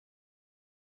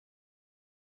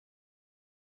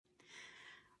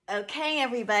Okay,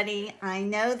 everybody, I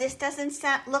know this doesn't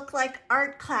look like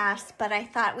art class, but I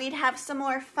thought we'd have some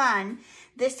more fun.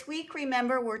 This week,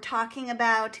 remember, we're talking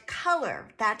about color.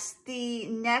 That's the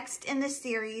next in the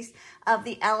series of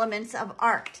the elements of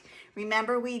art.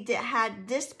 Remember, we had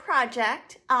this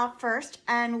project first,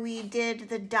 and we did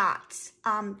the dots,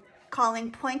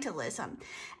 calling pointillism.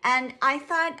 And I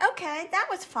thought, okay, that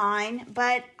was fine,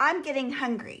 but I'm getting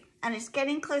hungry. And it's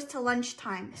getting close to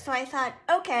lunchtime. So I thought,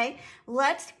 okay,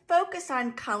 let's focus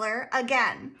on color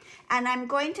again. And I'm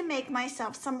going to make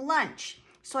myself some lunch.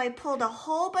 So I pulled a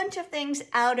whole bunch of things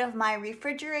out of my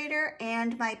refrigerator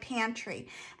and my pantry.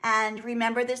 And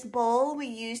remember this bowl? We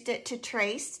used it to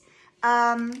trace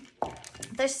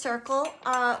the circle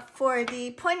for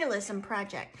the pointillism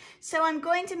project. So I'm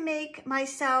going to make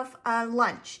myself a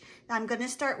lunch. I'm going to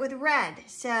start with red.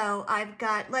 So I've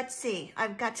got, let's see,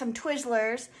 I've got some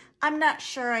Twizzlers. I'm not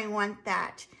sure I want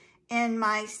that in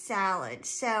my salad.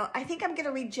 So I think I'm going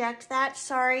to reject that.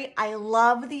 Sorry, I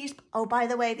love these. Oh, by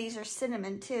the way, these are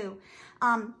cinnamon too.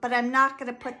 But I'm not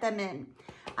going to put them in.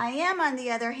 I am, on the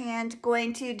other hand,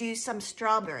 going to do some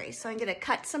strawberries. So I'm going to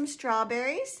cut some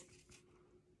strawberries.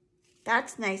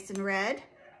 That's nice and red.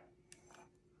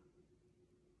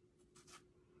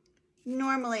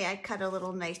 Normally I cut a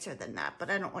little nicer than that,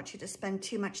 but I don't want you to spend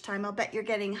too much time. I'll bet you're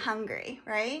getting hungry,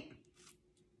 right?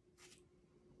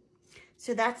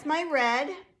 So that's my red.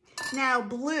 Now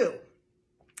blue.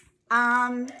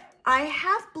 I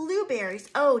have blueberries.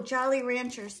 Oh, Jolly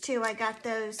Ranchers too. I got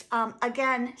those.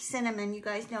 Again, cinnamon. You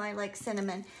guys know I like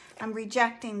cinnamon. I'm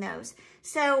rejecting those.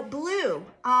 So blue.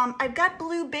 I've got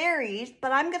blueberries,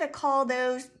 but I'm going to call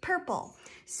those purple.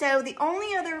 So the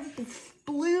only other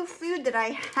blue food that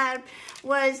I had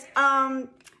was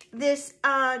this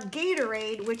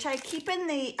Gatorade, which I keep in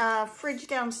the fridge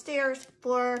downstairs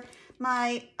for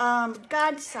my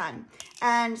godson.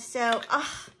 And so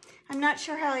I'm not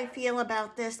sure how I feel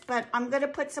about this, but I'm going to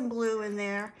put some blue in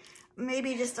there.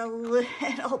 Maybe just a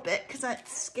little bit because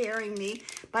that's scaring me.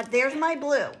 But there's my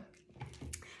blue.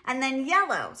 And then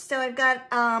yellow. So I've got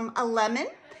a lemon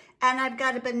and I've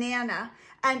got a banana.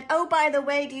 And oh, by the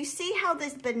way, do you see how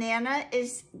this banana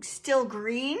is still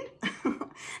green?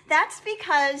 That's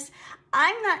because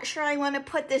I'm not sure I want to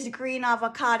put this green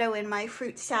avocado in my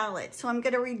fruit salad. So I'm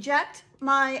going to reject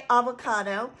my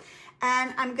avocado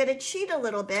and I'm going to cheat a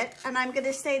little bit. And I'm going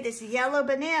to say this yellow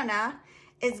banana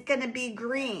is going to be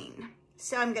green.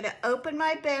 So I'm going to open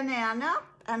my banana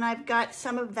and I've got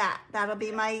some of that. That'll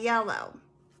be my yellow.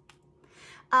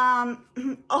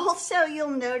 Also, you'll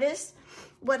notice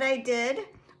what I did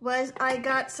was I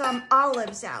got some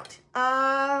olives out.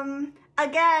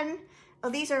 Again, oh,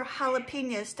 these are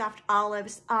jalapeno stuffed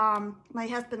olives. My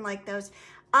husband liked those.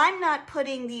 I'm not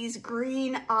putting these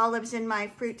green olives in my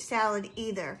fruit salad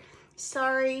either.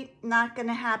 Sorry, not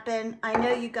gonna happen. I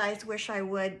know you guys wish I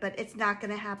would, but it's not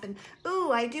gonna happen.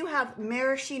 Ooh, I do have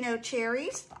maraschino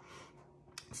cherries.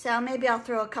 So maybe I'll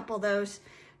throw a couple of those.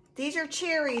 These are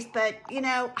cherries, but you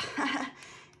know,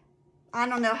 I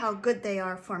don't know how good they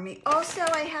are for me. Also,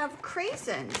 I have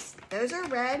craisins. Those are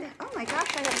red. Oh my gosh,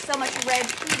 I have so much red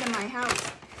food in my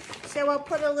house. So I'll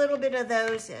put a little bit of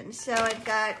those in. So I've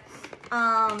got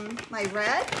my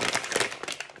red.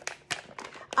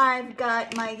 I've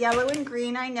got my yellow and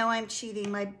green. I know I'm cheating,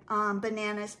 my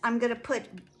bananas. I'm gonna put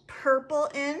purple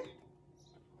in.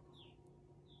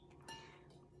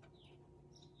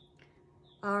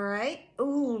 All right.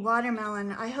 Ooh,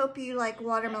 watermelon. I hope you like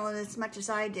watermelon as much as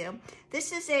I do.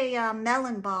 This is a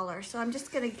melon baller, so I'm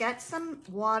just going to get some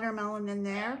watermelon in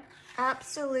there.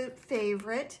 Absolute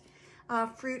favorite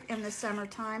fruit in the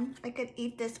summertime. I could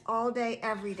eat this all day,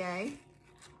 every day.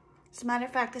 As a matter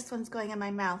of fact, this one's going in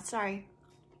my mouth. Sorry.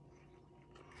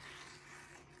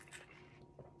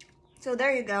 So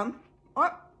there you go.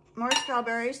 Oh, more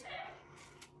strawberries.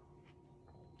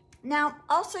 Now,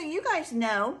 also, you guys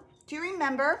know, do you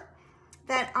remember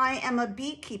that I am a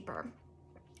beekeeper?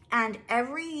 And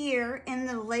every year in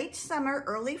the late summer,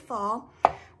 early fall,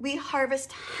 we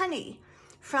harvest honey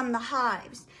from the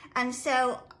hives. And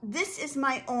so this is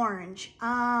my orange.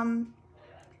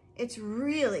 It's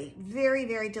really very,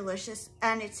 very delicious,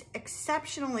 and it's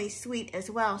exceptionally sweet as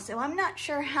well. So I'm not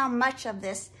sure how much of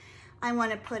this I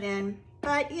want to put in,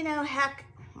 but you know, heck,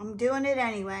 I'm doing it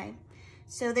anyway.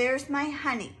 So there's my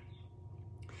honey.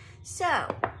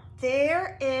 So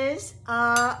there is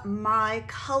my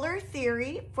color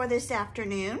theory for this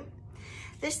afternoon.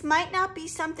 This might not be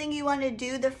something you want to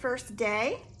do the first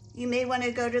day. You may want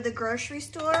to go to the grocery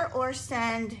store or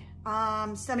send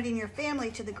somebody in your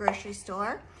family to the grocery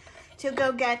store to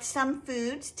go get some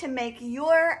foods to make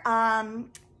your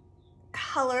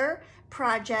color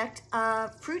project,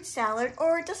 fruit salad,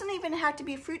 or it doesn't even have to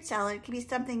be fruit salad. It can be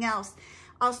something else.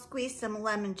 I'll squeeze some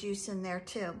lemon juice in there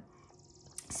too.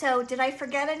 So did I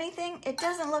forget anything? It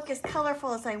doesn't look as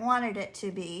colorful as I wanted it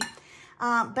to be.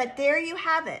 But there you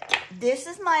have it. This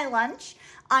is my lunch.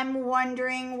 I'm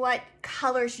wondering what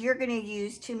colors you're going to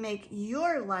use to make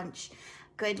your lunch.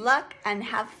 Good luck and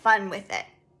have fun with it.